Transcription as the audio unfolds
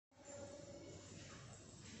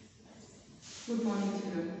Good morning,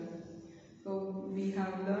 children. So, we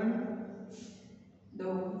have learned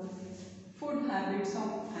the food habits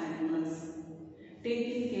of animals,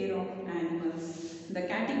 taking care of animals, the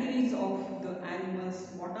categories of the animals,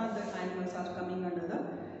 what are the animals are coming under the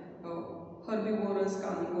herbivorous,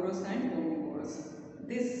 carnivorous, and omnivorous.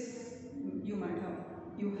 This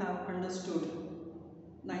you have understood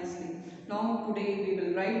nicely. Now today we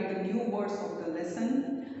will write the new words of the lesson.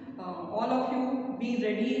 All of you be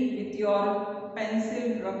ready with your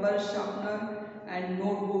pencil, rubber, sharpener and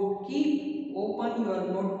notebook. Keep open your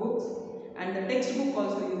notebooks and the textbook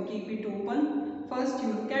also you keep it open. First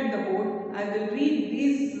you look at the board. I will read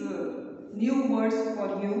these new words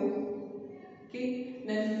for you. Okay,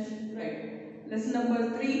 then right. Lesson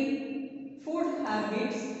number 3, food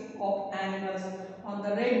habits of animals. On the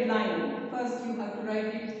red line, first you have to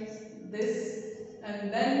write it this,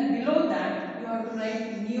 and then below that you have to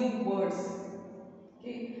write new words.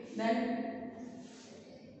 Okay, then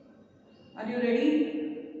are you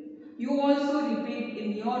ready? You also repeat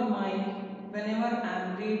in your mind whenever I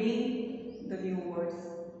am reading the new words.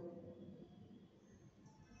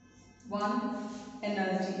 1.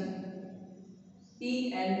 Energy.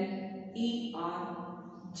 ENERGY.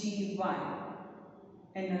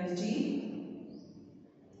 Energy.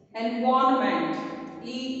 Environment.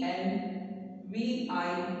 ENVIRONMENT.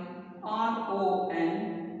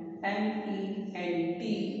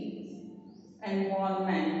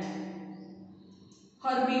 Environment.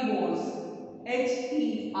 Herbivores.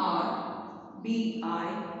 HERBIVORES.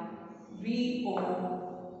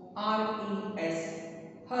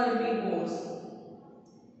 Herbivores.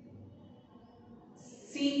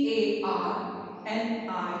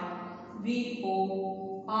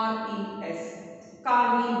 CARNIVORES.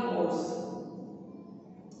 Carnivores.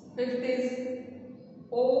 Fifth is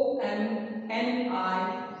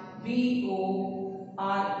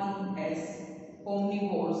OMNIVORES.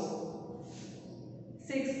 Omnivores.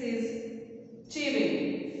 Sixth is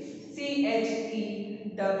chewing.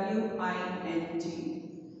 CHEWING.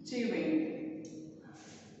 Chewing.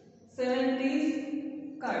 Seventh is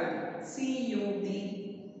cud. CUD.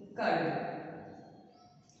 Cud.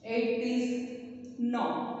 Eighth is gnaw.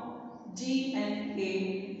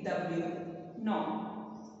 GNAW. Gnaw.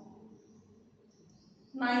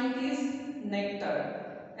 Ninth is nectar.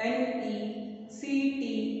 NECTAR.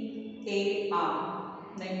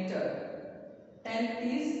 Nectar. Tenth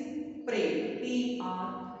is prey. PREY.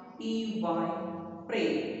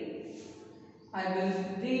 Prey. I will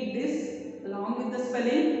read this along with the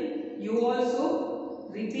spelling. You also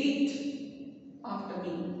repeat after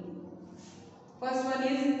me. First one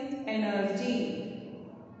is energy.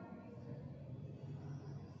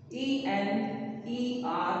 ENERGY.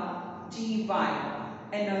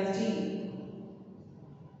 Energy.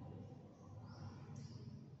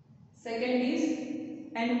 Second is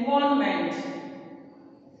environment.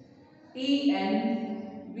 ENVIRONMENT.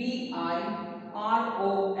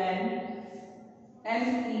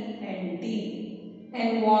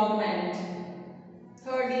 Environment.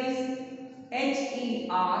 Third is HERBIVORES.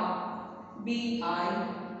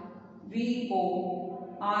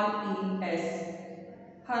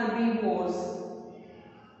 Herbivores.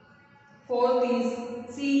 Fourth is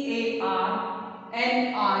CARNIVORES.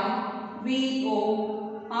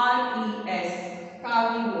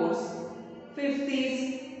 Carnivores. Fifth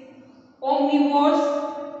is omnivores.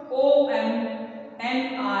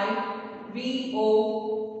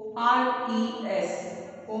 OMNIVORES.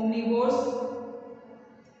 Omnivores.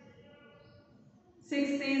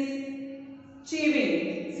 Sixth is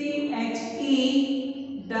chewing. CHEWING.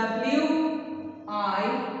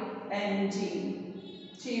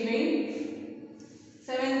 Chewing.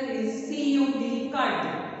 Seventh is CUD. Cud.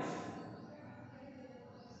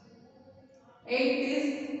 Eighth is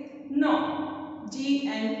gnaw.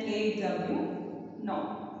 GNAW. Gnaw.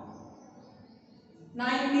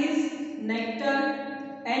 Ninth is nectar.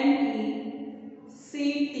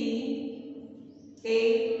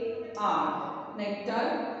 NECTAR. Nectar.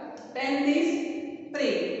 Tenth is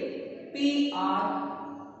prey. PREY.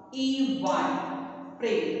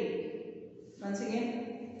 Prey. Once again,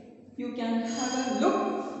 you can have a look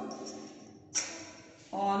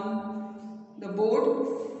on the board.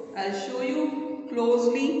 I'll show you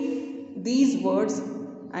closely these words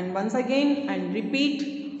and once again and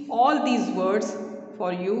repeat all these words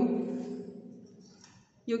for you.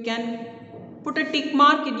 You can put a tick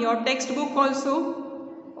mark in your textbook also,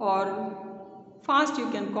 or fast you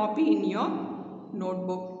can copy in your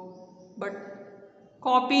notebook, but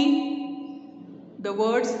copy the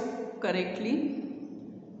words correctly.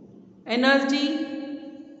 Energy.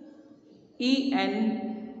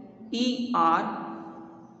 ENERGY.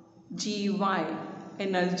 G-Y,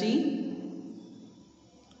 energy.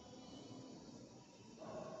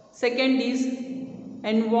 Second is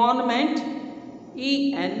environment,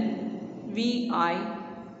 ENVIRONMENT,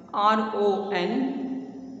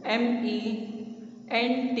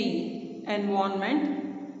 environment.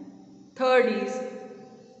 Third is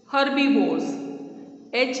herbivores,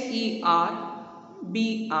 HERBIVORES,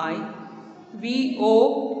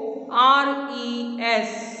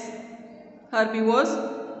 herbivores.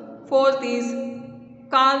 Fourth is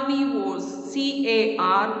carnivores,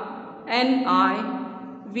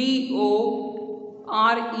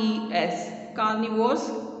 CARNIVORES, carnivores.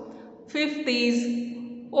 Fifth is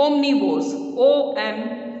omnivores, OMNIVORES,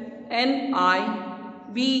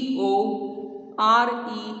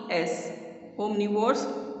 omnivores.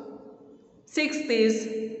 Sixth is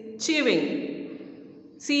chewing,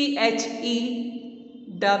 CHEWING,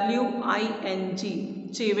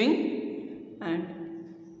 chewing. And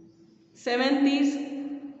seventh is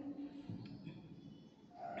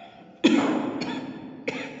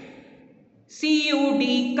CUD,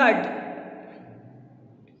 cud.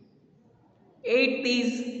 Eighth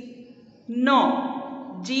is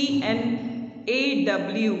gnaw, GNAW,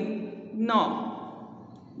 gnaw.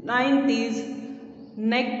 Ninth is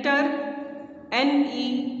nectar,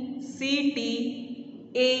 NECTAR,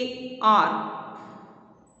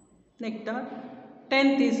 nectar.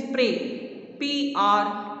 Tenth is prey, PREY,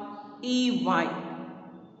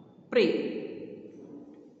 prey.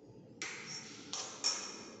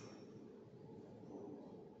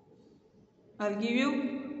 I'll give you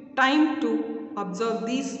time to observe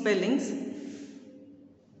these spellings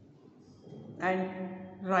and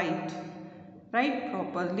write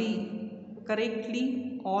properly,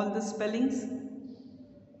 correctly all the spellings.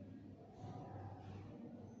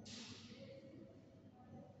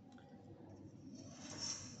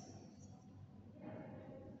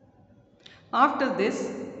 After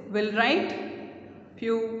this, we'll write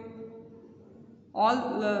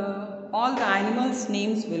all the animals'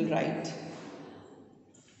 names will write.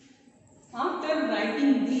 After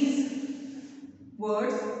writing these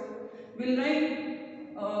words, we'll write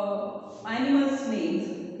animals'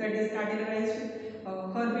 names, that is categorized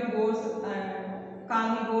herbivores,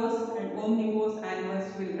 carnivores and omnivores animals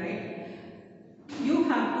will write. You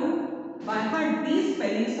have to by heart these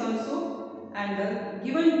spellings also and the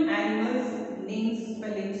given animals names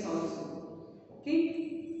spellings also. Okay.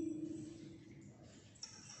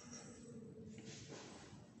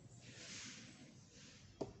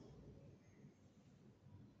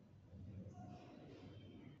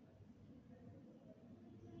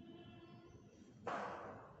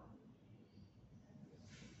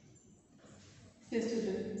 Yes,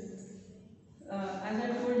 children. As I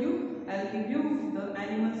told you, I'll give you the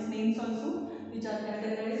animals' names also, which are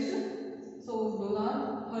categorized. So those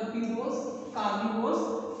are herbivores, carnivores,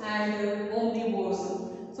 and omnivores.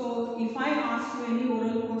 So if I ask you any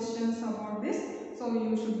oral questions about this, so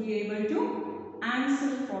you should be able to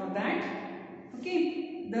answer for that.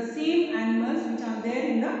 Okay. The same animals which are there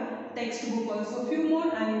in the textbook also. Few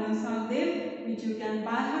more animals are there which you can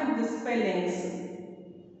by heart the spellings.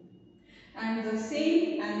 And the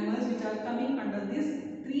same animals which are coming under these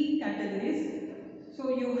three categories.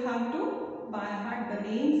 So you have to by heart the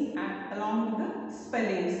names and along with the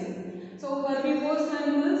spellings. So herbivores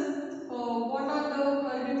animals, what are the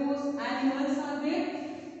herbivores animals are there?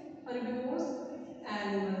 Herbivores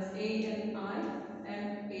animals, ANIMA.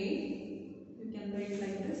 You can write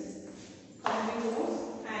like this. Herbivores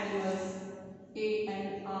animals,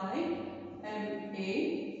 ANIMALS.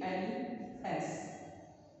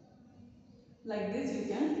 Like this you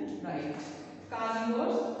can write.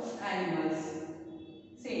 Carnivores animals,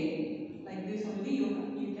 same like this only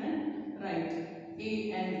you can write.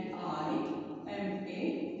 ANIMALS.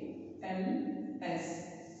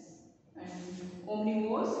 And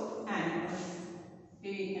omnivores animals,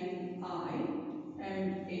 ANIMALS.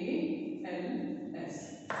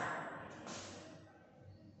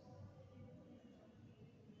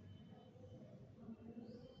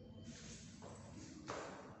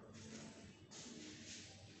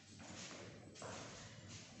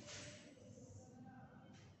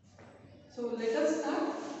 So let us start.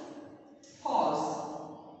 Horse.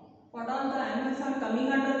 What are the animals are coming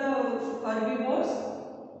under the herbivores?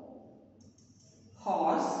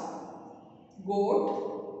 Horse, goat,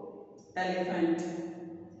 elephant.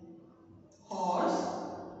 Horse,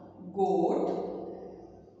 goat,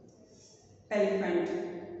 elephant.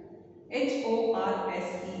 HORSE,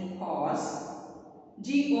 horse.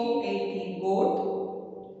 GOAT, goat.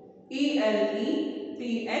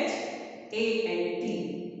 ELEPHANT,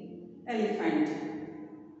 elephant.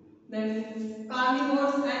 Then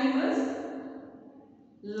carnivorous animals,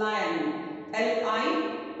 lion,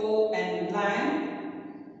 Lion, lion,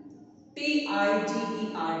 Tiger,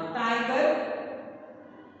 tiger,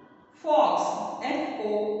 fox,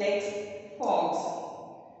 Fox, fox.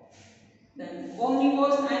 Then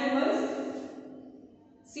omnivorous animals,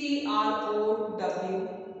 Crow,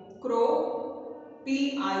 crow,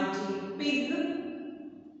 pig,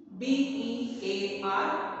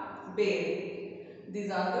 bear. These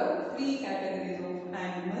are the three categories of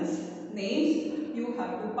animals names. You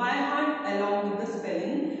have to by heart along with the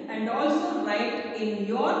spelling and also write in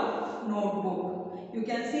your notebook. You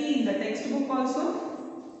can see in the textbook also.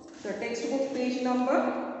 The textbook page number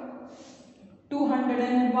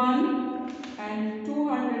 201 and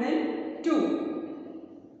 202.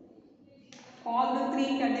 All the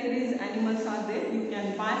three categories animals are there. You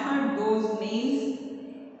can by heart those names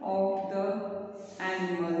of the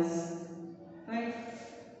animals. Right.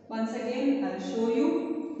 Once again, I will show you.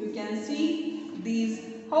 You can see these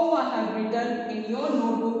how I have written in your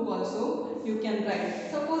notebook also. You can write.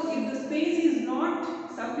 Suppose if the space is not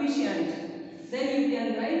sufficient, then you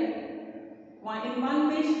can write in one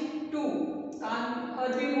page 2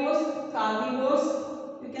 herbivores, carnivores.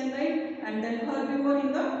 You can write, and then herbivore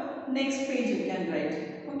in the next page you can write.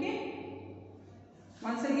 Okay.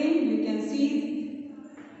 Once again, you can see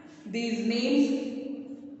these names.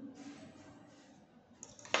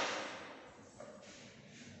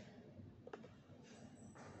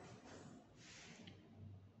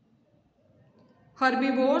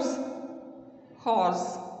 Herbivores,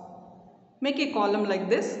 horse. Make a column like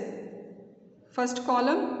this. First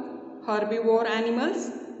column,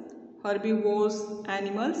 herbivores, HORSE,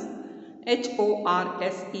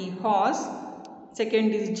 horse.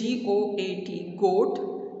 Second is GOAT, goat.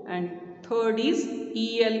 And third is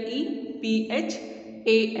ELEPHANT,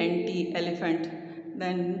 elephant.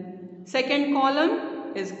 Then second column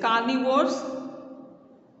is carnivores,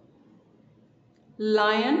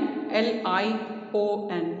 lion,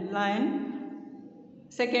 lion.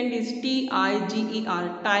 Second is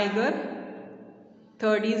TIGER, tiger.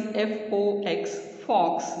 Third is FOX,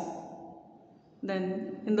 fox.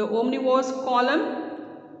 Then in the omnivores column,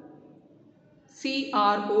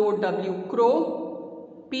 CROW,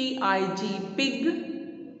 crow. PIG, pig.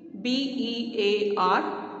 BEAR,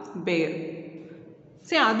 bear.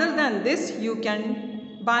 See, other than this, you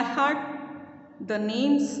can by heart the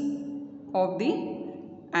names of the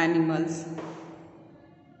animals.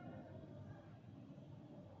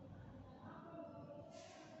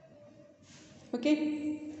 Okay.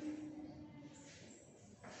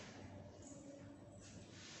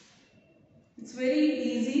 It's very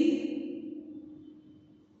easy.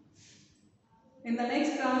 In the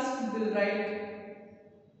next class, we will write